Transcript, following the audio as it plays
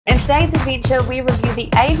today's adventure we review the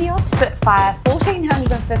Avios Spitfire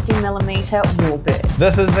 1450mm Warbird.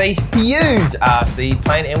 This is a huge RC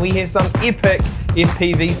plane and we have some epic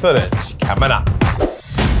FPV footage coming up.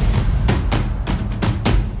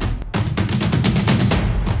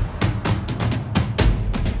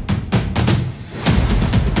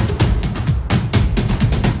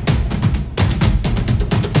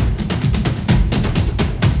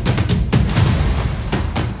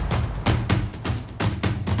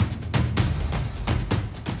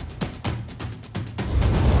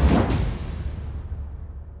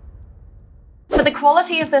 For the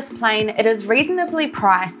quality of this plane, it is reasonably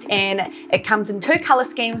priced and it comes in two colour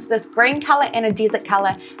schemes, this green colour and a desert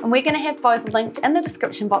colour, and we're going to have both linked in the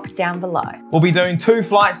description box down below. We'll be doing two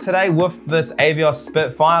flights today with this Avios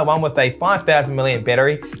Spitfire, one with a 5000 milliamp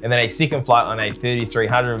battery and then a second flight on a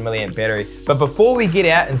 3300 milliamp battery. But before we get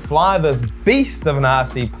out and fly this beast of an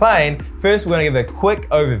RC plane, first we're going to give a quick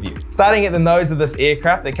overview. Starting at the nose of this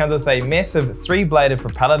aircraft, it comes with a massive 3-bladed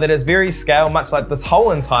propeller that is very scale, much like this whole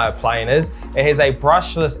entire plane is. It has a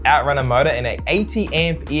brushless outrunner motor and an 80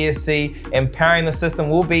 amp ESC, and powering the system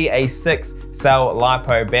will be a 6-cell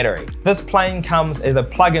LiPo battery. This plane comes as a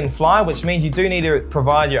plug-and fly, which means you do need to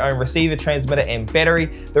provide your own receiver, transmitter and battery.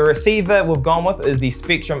 The receiver we've gone with is the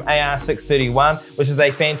Spektrum AS3x, which is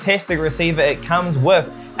a fantastic receiver. It comes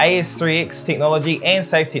with AS3x technology and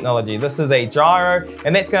Safe technology. This is a gyro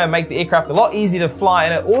and that's going to make the aircraft a lot easier to fly,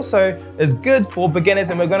 and it also is good for beginners,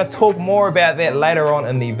 and we're going to talk more about that later on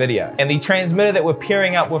in the video. And the transmitter that we're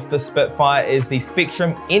pairing up with the Spitfire is the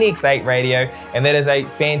Spektrum NX8 radio, and that is a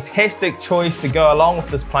fantastic choice to go along with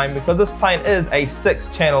this plane because this plane is a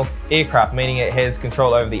 6-channel aircraft, meaning it has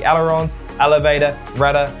control over the ailerons, elevator,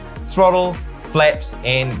 rudder, throttle, flaps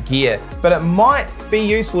and gear. But it might be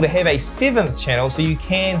useful to have a 7th channel so you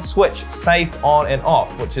can switch safe on and off,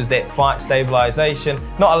 which is that flight stabilization,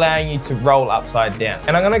 not allowing you to roll upside down.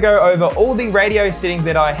 And I'm going to go over all the radio settings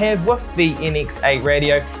that I have with the NX8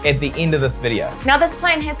 radio at the end of this video. Now this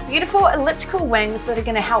plane has beautiful elliptical wings that are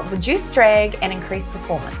going to help reduce drag and increase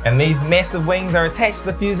performance. And these massive wings are attached to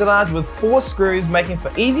the fuselage with 4 screws, making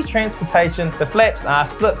for easy transportation. The flaps are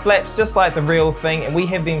split flaps just like the real thing, and we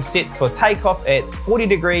have them set for takeoff at 40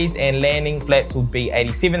 degrees and landing flaps will be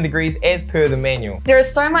 87 degrees as per the manual. There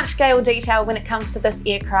is so much scale detail when it comes to this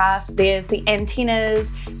aircraft. There's the antennas,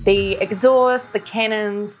 the exhaust, the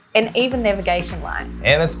cannons, and even navigation lines.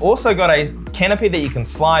 And it's also got a canopy that you can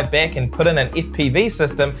slide back and put in an FPV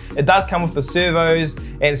system. It does come with the servos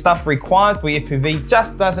and stuff required for FPV,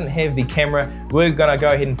 just doesn't have the camera. We're gonna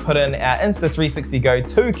go ahead and put in our Insta360 Go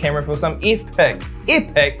 2 camera for some epic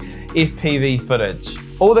FPV footage.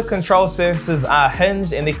 All the control surfaces are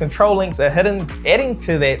hinged and the control links are hidden, adding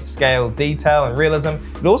to that scale detail and realism.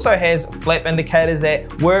 It also has flap indicators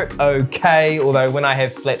that work okay, although when I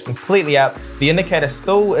have flaps completely up, the indicator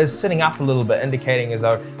still is sitting up a little bit, indicating as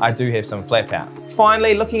though I do have some flap out.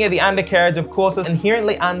 Finally, looking at the undercarriage, of course, it's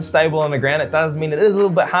inherently unstable on the ground. It does mean it is a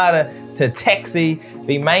little bit harder to taxi.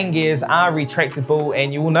 The main gears are retractable,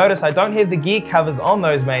 and you will notice I don't have the gear covers on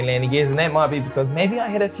those main landing gears, and that might be because maybe I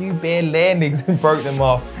had a few bad landings and broke them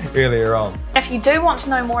off earlier on. If you do want to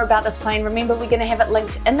know more about this plane, remember we're going to have it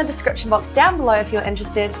linked in the description box down below if you're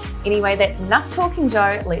interested. Anyway, that's enough talking,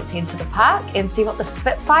 Joe. Let's head to the park and see what the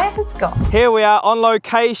Spitfire has got. Here we are on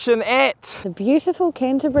location at the beautiful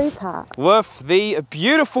Canterbury Park with the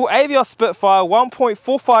beautiful Avios Spitfire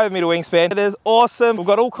 1.45mm wingspan. It is awesome. We've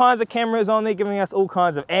got all kinds of cameras on there giving us all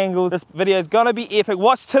kinds of angles. This video is gonna be epic.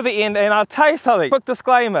 Watch to the end, and I'll tell you something. Quick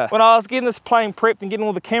disclaimer, when I was getting this plane prepped and getting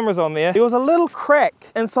all the cameras on there was a little crack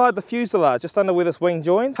inside the fuselage, just under where this wing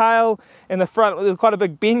joins. Tail in the front, there's quite a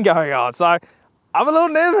big bend going on, so I'm a little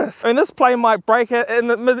nervous. I mean, this plane might break it in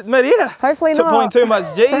the mid-air. Hopefully not. Pulling too much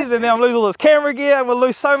G's, and then I'm losing all this camera gear, and we'll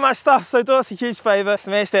lose so much stuff. So do us a huge favor,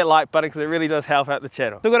 smash that like button, because it really does help out the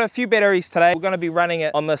channel. We've got a few batteries today. We're gonna be running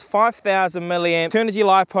it on this 5000 milliamp Turnigy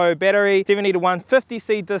LiPo battery, 70 to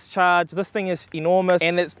 150C discharge. This thing is enormous,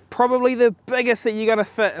 and it's probably the biggest that you're gonna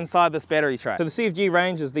fit inside this battery tray. So the CFG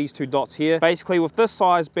range is these 2 dots here. Basically, with this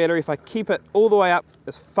size battery, if I keep it all the way up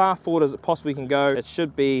as far forward as it possibly can go, it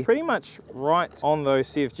should be pretty much right on those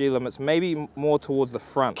CFG limits, maybe more towards the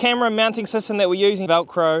front. Camera mounting system that we're using,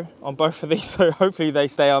 Velcro on both of these, so hopefully they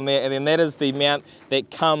stay on there. And then that is the mount that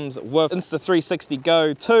comes with Insta360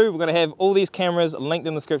 Go 2. We're gonna have all these cameras linked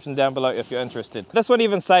in the description down below if you're interested. This one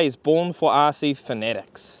even says born for RC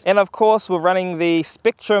fanatics. And of course, we're running the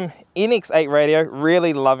Spektrum NX8 radio.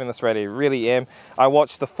 Really loving this radio, really am. I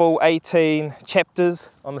watched the full 18 chapters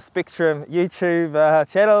on the Spektrum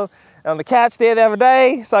YouTube channel on the couch there the other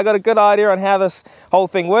day, so I got a good idea on how this whole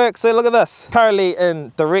thing works. So look at this, currently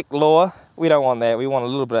in direct law We don't want that. We want a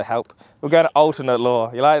little bit of help. We're going to alternate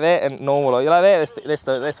law. You like that? And normal law. You like that?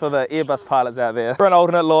 That's for the Airbus pilots out there. We're on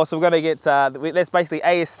alternate law, so we're going to get, that's basically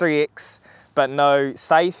AS3x, but no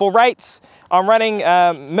safe. For rates, I'm running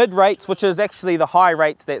mid rates, which is actually the high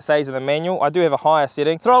rates that says in the manual. I do have a higher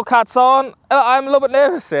setting. Throttle cuts on. I'm a little bit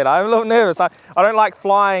nervous, I'm a little nervous. I don't like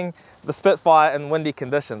flying the Spitfire in windy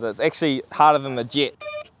conditions. It's actually harder than the jet.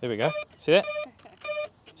 There we go. See that?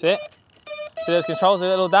 See that? See those controls, that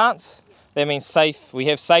little dance? That means safe. We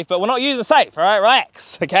have safe, but we're not using safe, all right?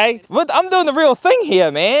 Relax, okay? But I'm doing the real thing here,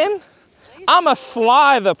 man. I'ma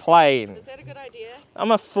fly the plane. Is that a good idea?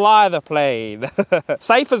 I'ma fly the plane.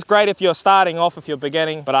 Safe is great if you're starting off, if you're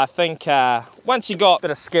beginning, but I think once you got a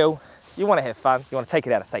bit of skill, you wanna have fun, you wanna take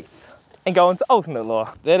it out of safe and go into alternate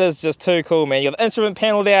law. That is just too cool, man. You got the instrument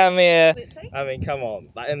panel down there. Let's see. I mean, come on,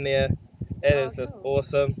 like in there. It is just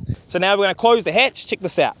awesome. So now we're gonna close the hatch. Check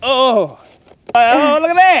this out. Oh, look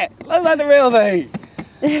at that. Looks like the real thing.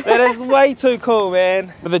 That is way too cool,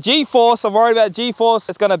 man. But the G-force, I'm worried about G-force.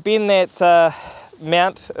 It's gonna bend that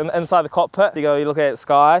mount inside the cockpit. You look at the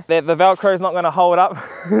sky. The Velcro is not gonna hold up.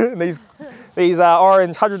 These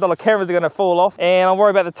orange $100 cameras are gonna fall off. And I'm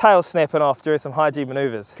worried about the tail snapping off during some high G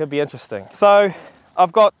maneuvers. Could be interesting. So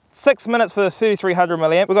I've got 6 minutes for the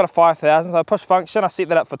 3300mm. We've got a 5000, so I push function. I set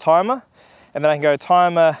that up for timer. And then I can go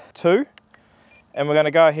timer 2. And we're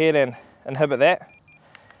gonna go ahead and inhibit that.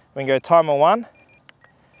 We can go timer 1.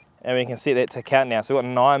 And we can set that to count now. So we've got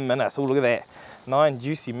 9 minutes. Oh, look at that. 9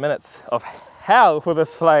 juicy minutes of hell for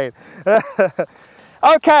this plane.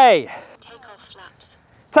 Okay. Takeoff flaps.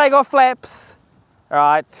 Takeoff flaps. All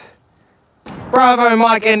right. Bravo,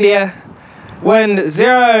 Mike India. Wind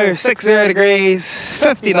 060 degrees,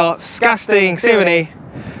 50 knots, gusting 70.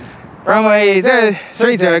 Runway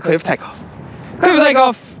 030, clear for takeoff. Clear for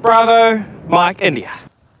takeoff, Bravo, Mike India.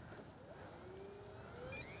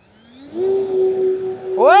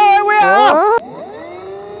 Whoa, we are!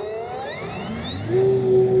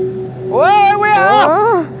 Whoa, we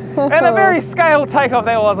are! And a very scale takeoff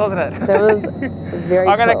that was, wasn't it? That was very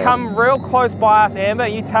I'm going to cool. come real close by us, Amber.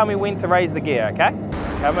 You tell me when to raise the gear, okay?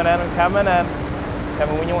 Coming in and coming in. Tell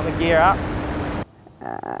me when you want the gear up.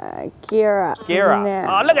 Gear up. Gear up.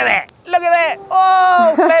 Now. Oh, look at that. Look at that.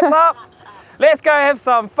 Oh, flaps up. Let's go have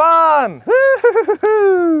some fun.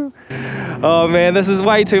 Oh man, this is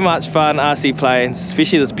way too much fun, RC planes,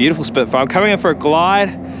 especially this beautiful Spitfire. I'm coming in for a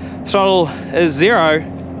glide. Throttle is 0.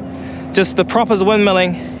 Just the propers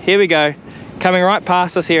windmilling. Here we go. Coming right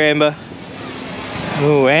past us here, Amber.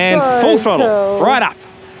 Ooh, and So full throttle. cool. Right up.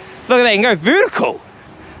 Look at that, you can go vertical.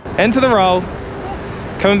 Into the roll.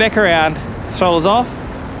 Coming back around. Throttle's off.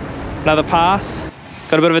 Another pass.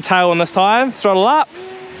 Got a bit of a tail on this time. Throttle up.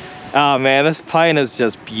 Oh man, this plane is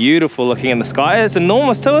just beautiful looking in the sky. It's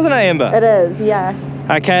enormous too, isn't it, Amber? It is, yeah.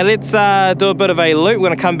 Okay, let's do a bit of a loop. We're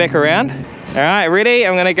gonna come back around. All right, ready?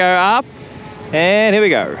 I'm gonna go up, and here we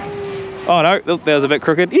go. Oh no, that was a bit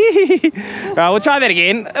crooked. All right, we'll try that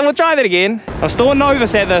again. We'll try that again. I'm still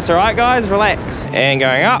nervous at this, all right, guys? Relax. And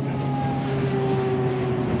going up.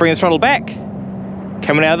 Bring the throttle back.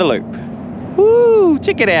 Coming out of the loop. Woo!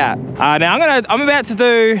 Check it out. Now I'm about to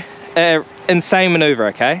do an insane maneuver,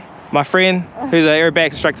 okay? My friend, who's an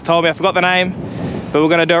aerobatic instructor, told me, I forgot the name, but we're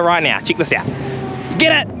gonna do it right now. Check this out.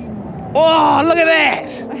 Get it! Oh, look at that!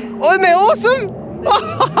 Oh, isn't that awesome?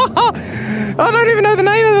 I don't even know the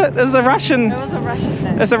name of it. It's a Russian. It was a Russian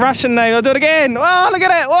name. It's a Russian name. I'll do it again. Oh, look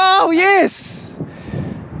at it. Whoa, yes!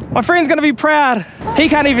 My friend's gonna be proud. He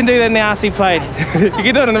can't even do that in the RC plane. You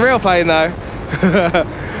can do it in the real plane though.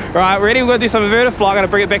 Right, ready? We're gonna do some inverted flight. I'm gonna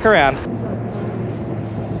bring it back around.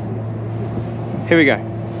 Here we go.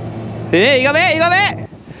 Yeah, you got that? You got that?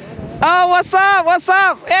 Oh, what's up? What's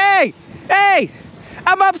up? Hey, hey,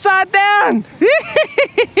 I'm upside down.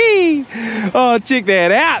 Oh, check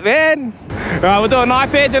that out, man. All right, we'll do a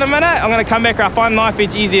knife edge in a minute. I'm gonna come back. I find knife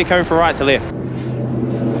edge easier coming from right to left.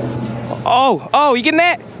 Oh, you getting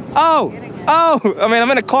that? Oh, I mean, I'm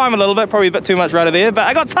gonna climb a little bit, probably a bit too much rudder there, but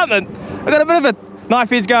I got something. I got a bit of a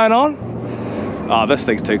knife edge going on. Oh, this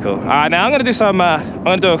thing's too cool. All right, now I'm gonna do some, I'm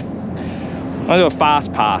gonna do a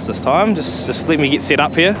fast pass this time. Just let me get set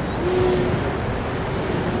up here.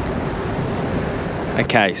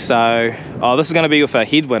 Okay, so, this is gonna be with a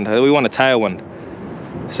headwind. We want a tailwind.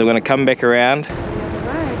 So we're gonna come back around.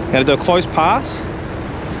 I'm gonna do a close pass.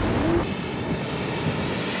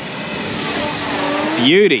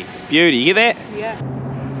 Beauty, beauty, you get that? Yeah.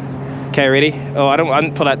 Okay, ready? Oh, I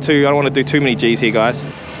don't pull that too, I don't want to do too many G's here, guys.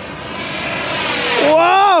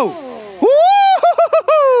 Whoa!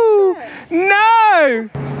 Woo! No!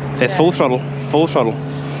 That's full throttle,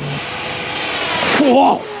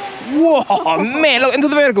 Whoa! Whoa, man, look into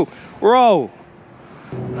the vertical. Roll.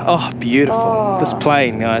 Oh, beautiful. Oh. This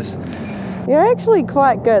plane, guys. You're actually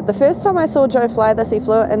quite good. The first time I saw Joe fly this, he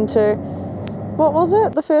flew it into, what was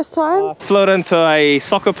it the first time? I flew it into a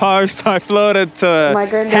soccer post. I flew it into a My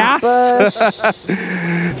granddad's bush.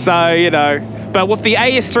 So, you know, but with the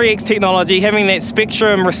AS3x technology, having that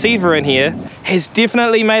Spektrum receiver in here has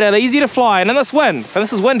definitely made it easy to fly. And in this wind, and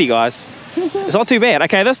this is windy, guys, it's not too bad.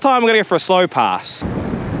 Okay, this time we're gonna go for a slow pass.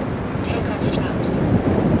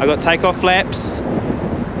 I got takeoff flaps.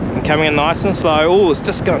 I'm coming in nice and slow. Oh, it's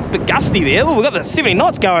just going a bit gusty there. Oh, we've got the 70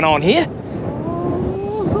 knots going on here.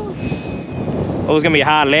 Oh, it's gonna be a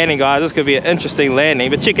hard landing, guys. This could be an interesting landing,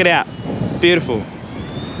 but check it out. Beautiful.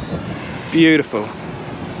 Beautiful.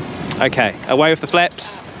 Okay, away with the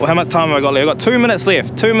flaps. Well, how much time have I got left? I've got 2 minutes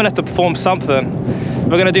left. 2 minutes to perform something.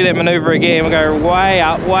 We're gonna do that maneuver again. We'll go way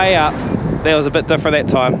up, way up. That was a bit different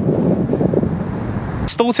that time.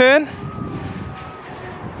 Stall turn.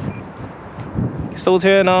 Stall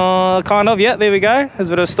turn, kind of, yeah, there we go. There's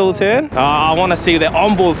a bit of a stall turn. Oh, I wanna see that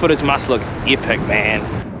onboard footage. Must look epic, man.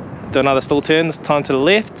 Do another stall turn, this time to the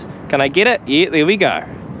left. Can I get it? Yeah, there we go.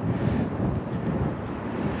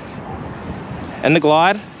 In the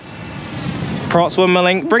glide. Prop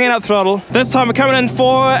windmilling, bringing up throttle. This time we're coming in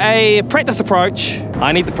for a practice approach.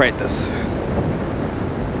 I need the practice.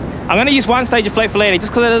 I'm gonna use one stage of flap for landing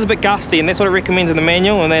just because it is a bit gusty and that's what it recommends in the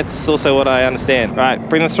manual and that's also what I understand. Right,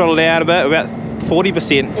 bring the throttle down a bit, about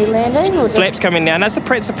 40%. Are you landing or just... Flaps coming down, that's the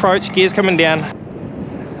practice approach, gears coming down.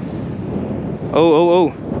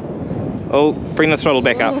 Oh, bring the throttle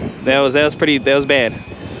back up. That was bad.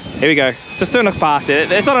 Here we go. Just doing a pass there.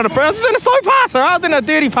 That's not a, I was just doing a slow pass, all right? I was doing a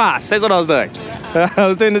dirty pass. That's what I was doing. I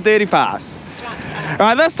was doing the dirty pass. All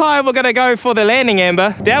right, this time we're gonna go for the landing,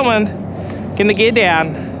 Amber. Downwind, getting the gear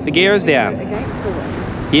down. The gear is down. Against the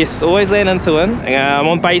wind. Yes, always land into wind. I'm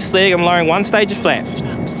on base leg, I'm lowering one stage of flap.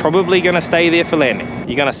 Probably gonna stay there for landing.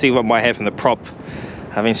 You're gonna see what might happen. The prop,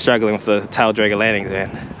 I've been struggling with the tail dragger landings, man.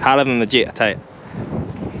 Harder than the jet, I tell you.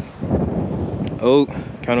 Oh,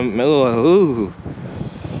 coming, ooh.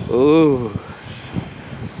 Ooh.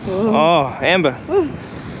 Oh, Amber.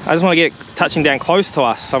 I just want to get it touching down close to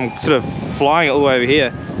us. I'm sort of flying it all over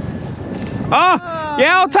here. Oh,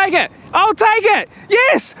 yeah, I'll take it. I'll take it.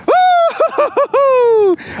 Yes. Woo!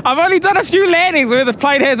 I've only done a few landings where the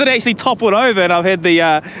plane hasn't actually toppled over and I've had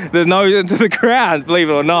the nose into the ground, believe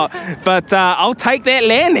it or not. But I'll take that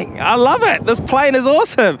landing. I love it. This plane is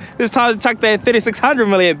awesome. This time to chuck that 3600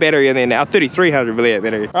 milliamp battery in there now, 3300 milliamp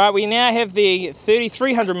battery. All right, we now have the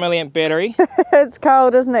 3300 milliamp battery. It's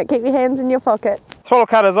cold, isn't it? Keep your hands in your pockets. Throttle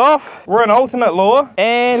cutters off. We're in alternate law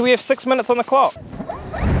and we have 6 minutes on the clock.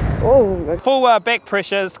 Oh, Full back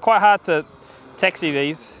pressure. It's quite hard to taxi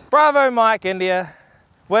these. Bravo Mike India,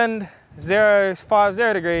 wind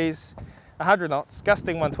 050 degrees, 100 knots,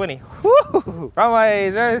 gusting 120. Woo!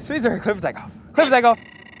 Runway 030, clear for takeoff. Clear for takeoff.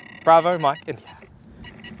 Bravo Mike India.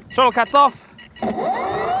 Throttle cuts off. There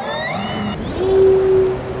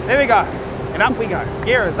we go. And up we go.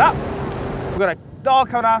 Gear is up. We've got a dog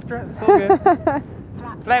coming after it. It's all good.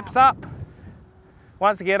 Flaps up.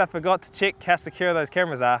 Once again, I forgot to check how secure those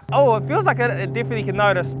cameras are. Oh, it feels like it definitely can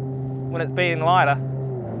notice when it's being lighter.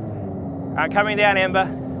 Coming down, Amber.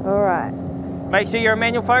 all right. Make sure you're in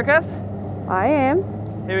manual focus. I am.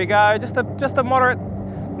 Here we go, just a moderate,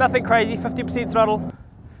 nothing crazy, 50% throttle.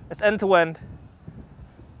 It's into wind.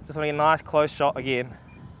 Just want to get a nice close shot again.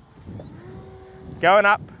 Going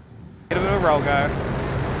up, get a bit of a roll going.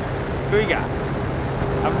 Here we go.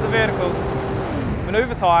 Up to the vertical.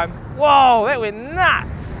 Maneuver time. Whoa, that went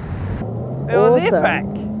nuts. It was epic.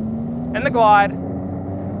 In the glide.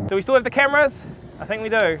 Do we still have the cameras? I think we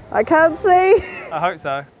do. I can't see. I hope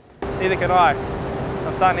so. Neither can I.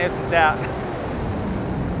 I'm starting to have some doubt.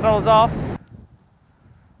 Throttle's off.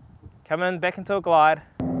 Coming back into a glide.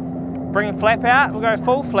 Bringing flap out. We'll go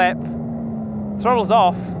full flap. Throttle's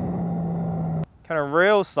off. Kind of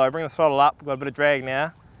real slow. Bring the throttle up. We've got a bit of drag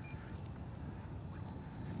now.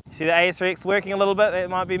 You see the AS3x working a little bit? That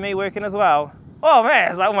might be me working as well. Oh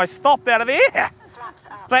man, I almost stopped out of the air.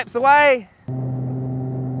 Flaps away.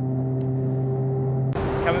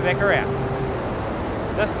 Coming back around.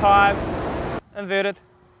 This time, inverted.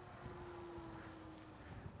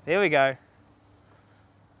 There we go.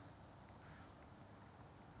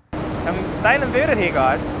 Staying inverted here,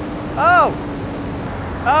 guys. Oh!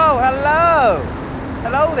 Oh, hello!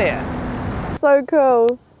 Hello there. So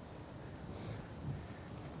cool.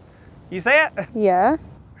 You see it? Yeah.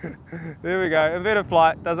 There we go. Inverted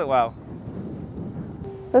flight, does it well.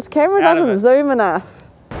 This camera Out of doesn't it. zoom enough.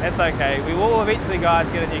 That's okay. We will eventually, guys,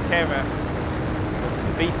 get a new camera.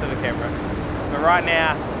 The beast of a camera. But right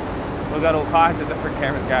now, We've got all kinds of different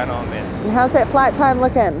cameras going on there. And how's that flight time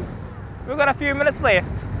looking? We've got a few minutes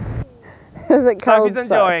left. Is it cold? Sophie's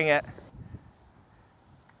enjoying it.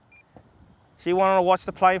 She wanted to watch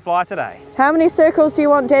the plane fly today. How many circles do you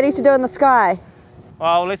want Daddy to do in the sky?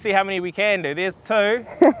 Well, let's see how many we can do. There's 2,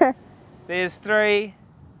 there's 3,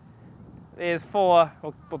 there's 4.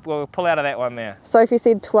 We'll pull out of that one there. Sophie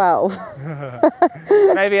said 12.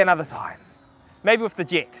 Maybe another time. Maybe with the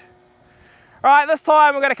jet. All right, this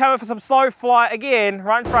time we're going to come in for some slow flight again,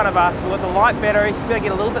 right in front of us. We've got the light battery, she's going to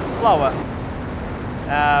get a little bit slower.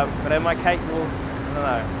 But in my case, I don't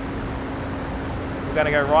know. We're going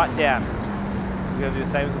to go right down. We're going to do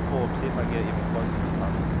the same as before, see if I can get it even closer this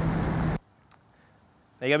time.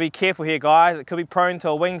 Now you got to be careful here, guys. It could be prone to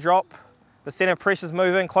a wing drop. The center of pressure's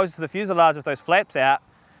moving closer to the fuselage with those flaps out.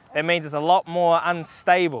 That means it's a lot more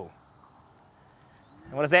unstable.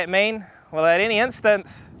 And what does that mean? Well, at any instant,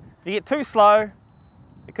 if you get too slow,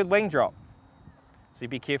 it could wing drop. So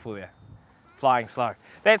be careful there, flying slow.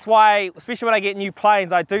 That's why, especially when I get new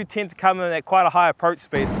planes, I do tend to come in at quite a high approach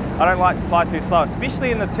speed. I don't like to fly too slow,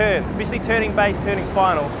 especially in the turns, especially turning base, turning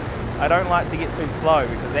final. I don't like to get too slow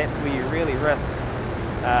because that's where you really risk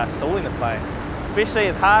stalling the plane. Especially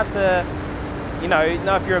it's hard to,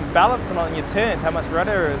 know if you're in balance or not in your turns, how much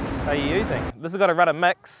rudder are you using. This has got a rudder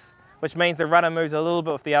mix, which means the rudder moves a little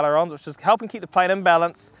bit with the ailerons, which is helping keep the plane in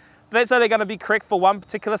balance. But that's only going to be correct for one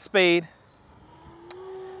particular speed.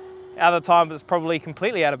 Other times it's probably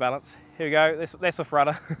completely out of balance. Here we go, that's with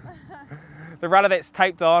rudder. The rudder that's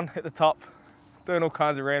taped on at the top, doing all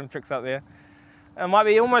kinds of random tricks up there. It might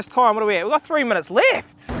be almost time, what are we at? We've got 3 minutes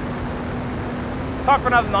left. Time for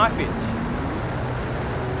another knife edge.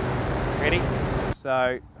 Ready?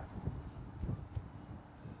 So,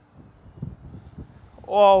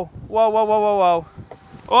 whoa, whoa, whoa, whoa, whoa, whoa.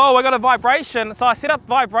 Oh, I got a vibration. So I set up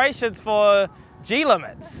vibrations for G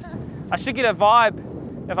limits. I should get a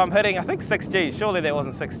vibe if I'm hitting, I think 6 Gs. Surely that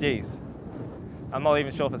wasn't 6 Gs. I'm not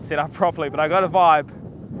even sure if it's set up properly, but I got a vibe.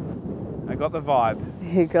 I got the vibe.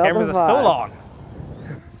 You got Cameras the vibe. are still on.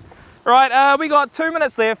 Right, we got 2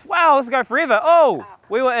 minutes left. Wow, this is going forever. Oh,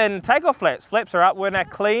 we were in takeoff flaps. Flaps are up, we're now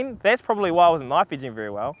clean. That's probably why I wasn't knife edging very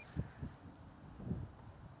well.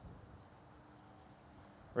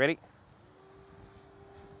 Ready?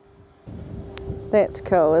 That's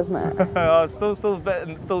cool, isn't it? Oh, still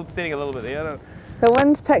setting a little bit there. The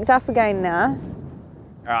wind's picked up again now.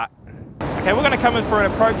 All right. Okay, we're going to come in for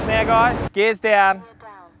an approach now, guys. Gears down.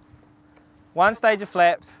 1 stage of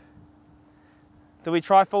flap. Do we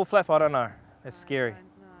try full flap? I don't know. That's scary.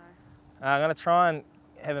 No. I'm going to try and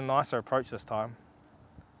have a nicer approach this time.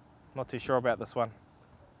 Not too sure about this one.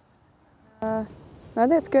 No,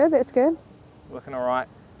 that's good, that's good. Looking all right.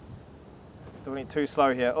 Doing it too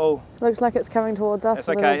slow here. Oh. Looks like it's coming towards us. It's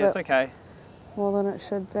okay, it's okay. More than it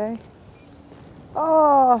should be.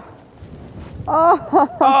 Oh. Oh.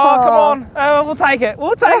 Oh, come on. We'll take it.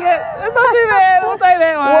 We'll take it. Let's not do that. We'll take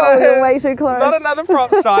that one. Whoa, you're way too close. Not another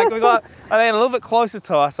prop strike. We got, I think, a little bit closer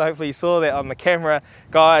to us. Hopefully you saw that on the camera.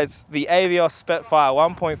 Guys, the Avios Spitfire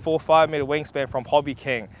 1450mm wingspan from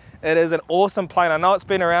Hobbyking. It is an awesome plane. I know it's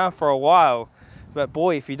been around for a while, but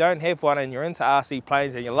boy, if you don't have one and you're into RC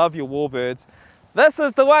planes and you love your Warbirds, this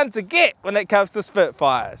is the one to get when it comes to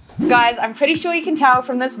Spitfires. Guys, I'm pretty sure you can tell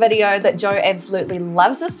from this video that Joe absolutely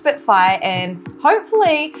loves this Spitfire, and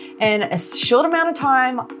hopefully in a short amount of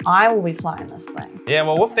time, I will be flying this thing. Yeah,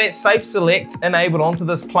 well, with that safe select enabled onto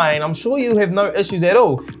this plane, I'm sure you'll have no issues at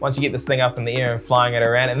all once you get this thing up in the air and flying it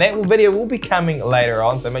around. And that video will be coming later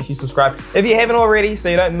on, so make sure you subscribe if you haven't already so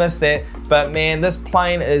you don't miss that. But man, this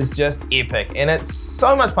plane is just epic and it's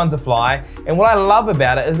so much fun to fly. And what I love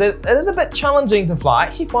about it is that it is a bit challenging to fly. I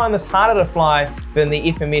actually find this harder to fly than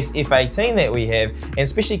the FMS F18 that we have, and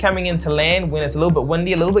especially coming into land when it's a little bit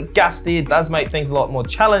windy, a little bit gusty, it does make things a lot more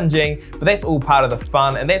challenging, but that's all part of the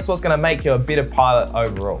fun, and that's what's going to make you a better pilot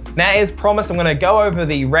overall. Now, as promised, I'm going to go over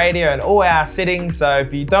the radio and all our settings, so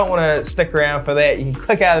if you don't want to stick around for that, you can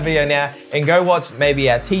click out of the video now and go watch maybe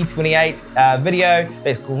our T28 video.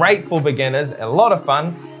 That's great for beginners, a lot of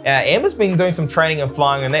fun. Amber's been doing some training and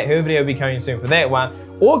flying on that, her video will be coming soon for that one.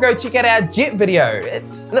 Or go check out our jet video.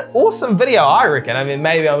 It's an awesome video, I reckon. I mean,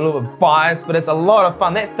 maybe I'm a little bit biased, but it's a lot of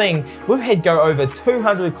fun. That thing, we've had go over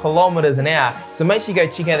 200 kilometers an hour. So make sure you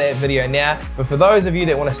go check out that video now. But for those of you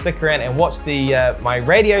that want to stick around and watch the my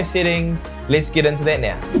radio settings, let's get into that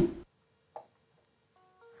now.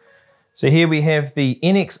 So here we have the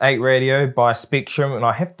NX8 radio by Spektrum, and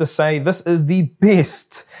I have to say this is the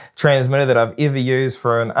best transmitter that I've ever used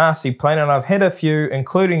for an RC plane, and I've had a few,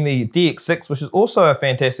 including the DX6, which is also a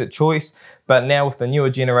fantastic choice, but now with the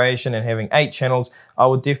newer generation and having 8 channels, I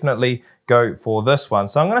would definitely go for this one.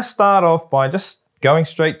 So I'm going to start off by just going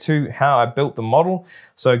straight to how I built the model.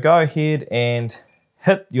 So go ahead and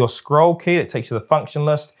hit your scroll key. It takes you to the function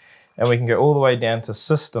list, and we can go all the way down to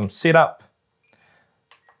system setup.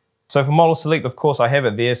 So for model select, of course, I have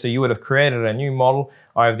it there. So you would have created a new model.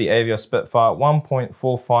 I have the Avios Spitfire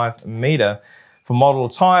 1.45mm. For model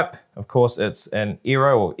type, of course, it's an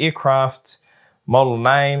aero or aircraft. Model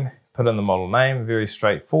name, put in the model name, very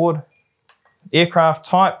straightforward. Aircraft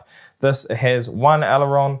type, this has one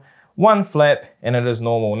aileron, one flap, and it is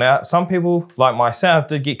normal. Now, some people, like myself,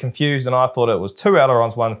 did get confused and I thought it was two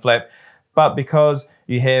ailerons, one flap, but because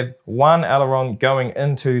you have one aileron going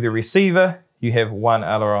into the receiver, you have one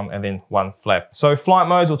aileron and then one flap. So flight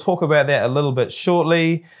modes, we'll talk about that a little bit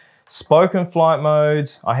shortly. Spoken flight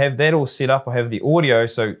modes, I have that all set up. I have the audio,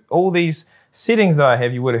 so all these settings that I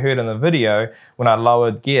have, you would have heard in the video, when I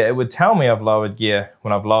lowered gear, it would tell me I've lowered gear.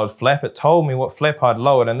 When I've lowered flap, it told me what flap I'd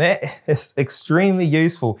lowered, and that is extremely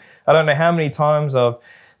useful. I don't know how many times I've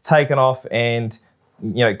taken off and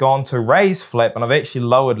gone to raise flap, and I've actually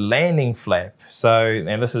lowered landing flap. So,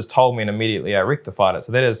 and this has told me, and immediately I rectified it.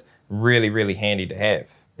 So that is really, really handy to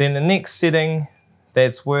have. Then the next setting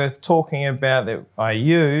that's worth talking about that I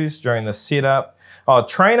use during the setup,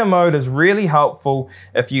 trainer mode is really helpful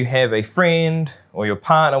if you have a friend or your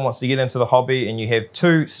partner wants to get into the hobby and you have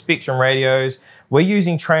two Spektrum radios. We're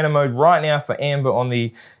using trainer mode right now for Amber on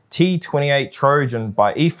the T28 Trojan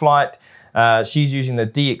by eFlight. She's using the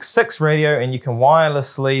DX6 radio, and you can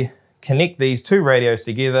wirelessly connect these two radios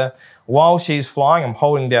together. While she's flying, I'm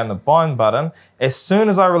holding down the bind button. As soon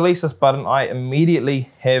as I release this button, I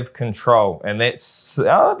immediately have control. And that's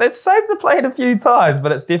saved the plane a few times,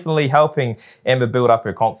 but it's definitely helping Amber build up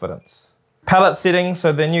her confidence. Palette settings,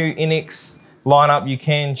 so the new NX lineup, you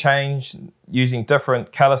can change using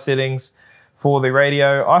different color settings for the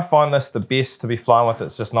radio. I find this the best to be flying with.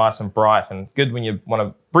 It's just nice and bright and good when you want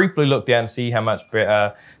to briefly look down and see how much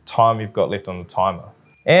time you've got left on the timer.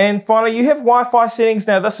 And finally, you have Wi-Fi settings.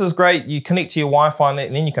 Now this is great. You connect to your Wi-Fi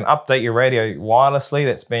and then you can update your radio wirelessly.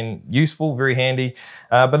 That's been useful, very handy.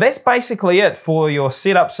 But that's basically it for your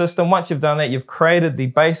setup system. Once you've done that, you've created the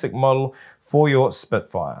basic model for your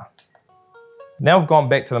Spitfire. Now we've gone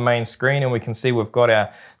back to the main screen and we can see we've got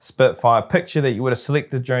our Spitfire picture that you would have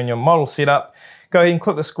selected during your model setup. Go ahead and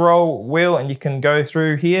click the scroll wheel and you can go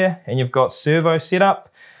through here and you've got servo setup.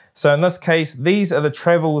 So in this case, these are the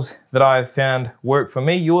travels that I've found work for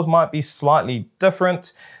me. Yours might be slightly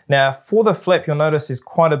different. Now for the flap, you'll notice there's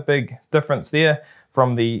quite a big difference there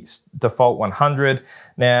from the default 100.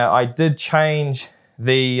 Now I did change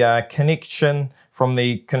the connection from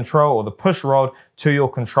the control or the push rod to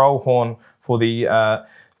your control horn for the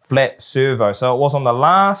flap servo. So it was on the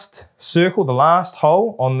last circle, the last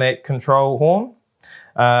hole on that control horn.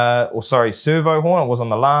 Servo horn. It was on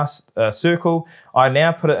the last circle. I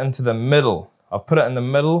now put it into the middle. I've put it in the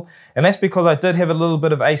middle, and that's because I did have a little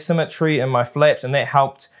bit of asymmetry in my flaps, and that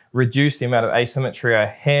helped reduce the amount of asymmetry I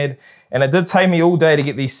had. And it did take me all day to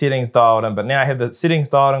get these settings dialed in, but now I have the settings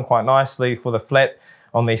dialed in quite nicely for the flap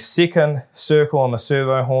on the second circle on the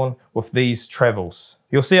servo horn with these travels.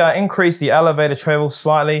 You'll see I increased the elevator travel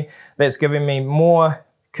slightly. That's giving me more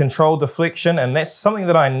control deflection, and that's something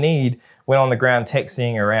that I need when on the ground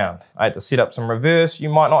taxiing around. I had to set up some reverse. You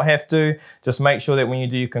might not have to. Just make sure that when you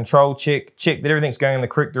do your control check that everything's going in the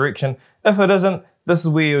correct direction. If it isn't, this is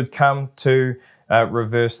where you would come to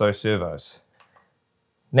reverse those servos.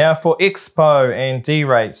 Now for expo and D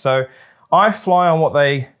rates. So I fly on what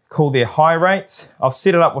they call their high rates. I've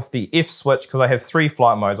set it up with the F switch because I have three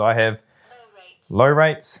flight modes. I have low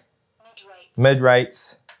rates, mid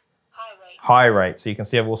rates, high rates. So you can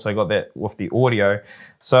see I've also got that with the audio.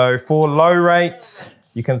 So for low rates,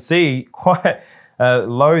 you can see quite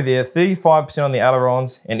low there, 35% on the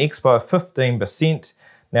ailerons and expo of 15%.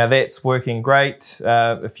 Now that's working great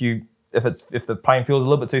if the plane feels a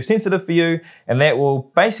little bit too sensitive for you, and that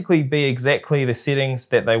will basically be exactly the settings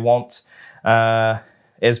that they want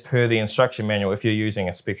as per the instruction manual if you're using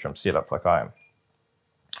a Spektrum setup like I am.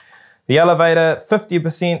 The elevator,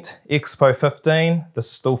 50%, expo 15. This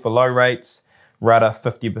is still for low rates. Rudder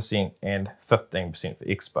 50% and 15% for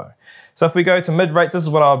expo. So if we go to mid rates, this is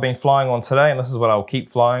what I've been flying on today, and this is what I'll keep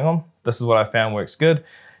flying on. This is what I found works good.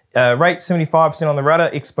 Rate 75% on the rudder,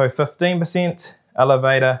 expo 15%,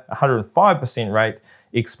 elevator 105% rate,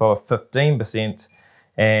 expo of 15%,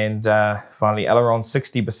 and finally aileron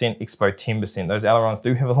 60%, expo 10%. Those ailerons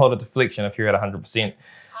do have a lot of deflection if you're at 100%.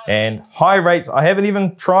 And high rates, I haven't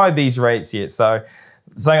even tried these rates yet, so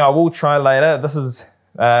something I will try later. This is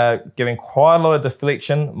giving quite a lot of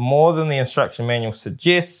deflection, more than the instruction manual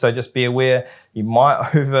suggests, so just be aware you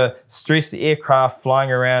might over stress the aircraft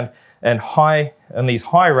flying around in these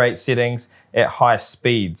high rate settings at high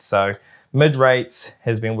speeds. So mid rates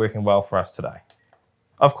has been working well for us today.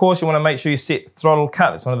 Of course, you want to make sure you set throttle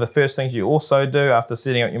cut. That's one of the first things you also do after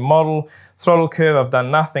setting up your model. Throttle curve, I've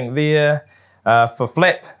done nothing there. For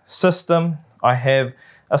flap system, I have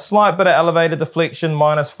a slight bit of elevator deflection,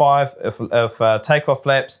 -5 if takeoff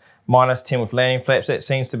flaps, -10 with landing flaps. That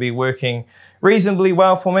seems to be working reasonably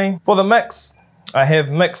well for me. For the mix, I have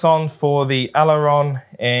mix on for the aileron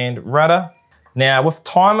and rudder. Now with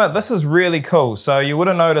timer, this is really cool. So you would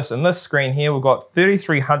have noticed in this screen here, we've got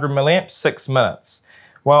 3300 milliamps, 6 minutes.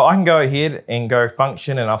 Well, I can go ahead and go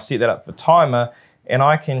function, and I've set that up for timer, and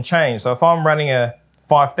I can change. So if I'm running a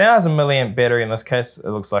 5000 milliamp battery, in this case, it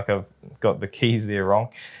looks like I've got the keys there wrong.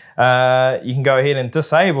 You can go ahead and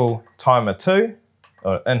disable timer 2,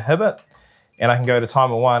 or inhibit, and I can go to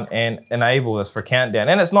timer 1 and enable this for countdown.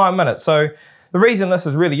 And it's 9 minutes. So the reason this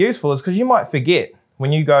is really useful is because you might forget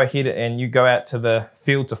when you go ahead and you go out to the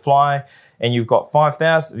field to fly, and you've got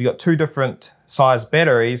 5000, you've got 2 different size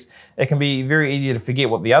batteries, it can be very easy to forget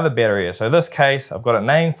what the other battery is. So in this case, I've got it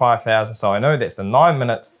named 5000, so I know that's the 9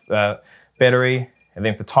 minute battery. And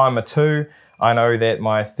then for timer 2, I know that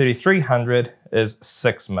my 3300 is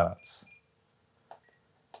 6 minutes.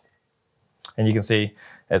 And you can see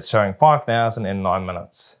it's showing 5000 in 9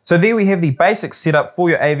 minutes. So there we have the basic setup for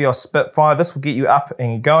your Avios Spitfire. This will get you up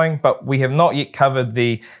and going, but we have not yet covered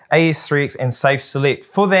the AS3x and Safe Select.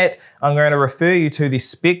 For that, I'm going to refer you to the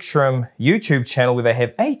Spektrum YouTube channel, where they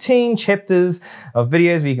have 18 chapters of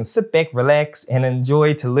videos where you can sit back, relax, and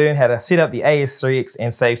enjoy to learn how to set up the AS3x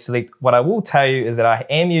and Safe Select. What I will tell you is that I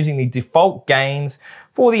am using the default gains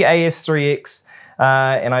for the AS3x,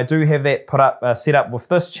 and I do have that set up with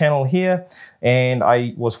this channel here, and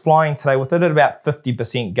I was flying today with it at about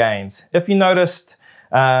 50% gains. If you noticed,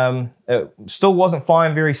 it still wasn't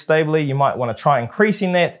flying very stably, you might want to try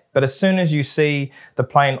increasing that, but as soon as you see the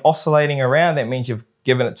plane oscillating around, that means you've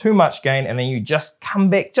given it too much gain, and then you just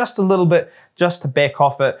come back just a little bit just to back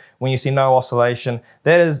off it when you see no oscillation.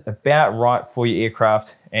 That is about right for your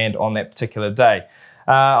aircraft and on that particular day.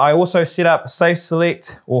 I also set up Safe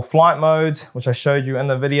Select or flight modes, which I showed you in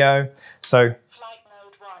the video. So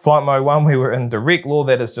flight mode 1, we were in direct law,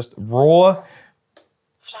 that is just raw.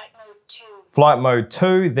 Flight mode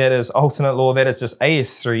 2, that is alternate law, that is just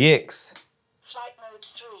AS3x.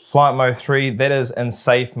 Flight mode 3, that is in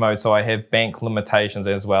safe mode, so I have bank limitations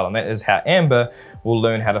as well, and that is how Amber will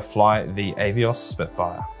learn how to fly the Avios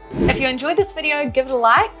Spitfire. If you enjoyed this video, give it a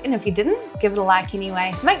like, and if you didn't, give it a like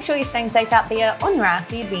anyway. Make sure you're staying safe out there on your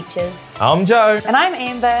RC adventures. I'm Joe. And I'm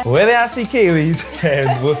Amber. We're the RC Kiwis,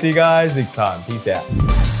 and we'll see you guys next time. Peace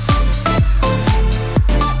out.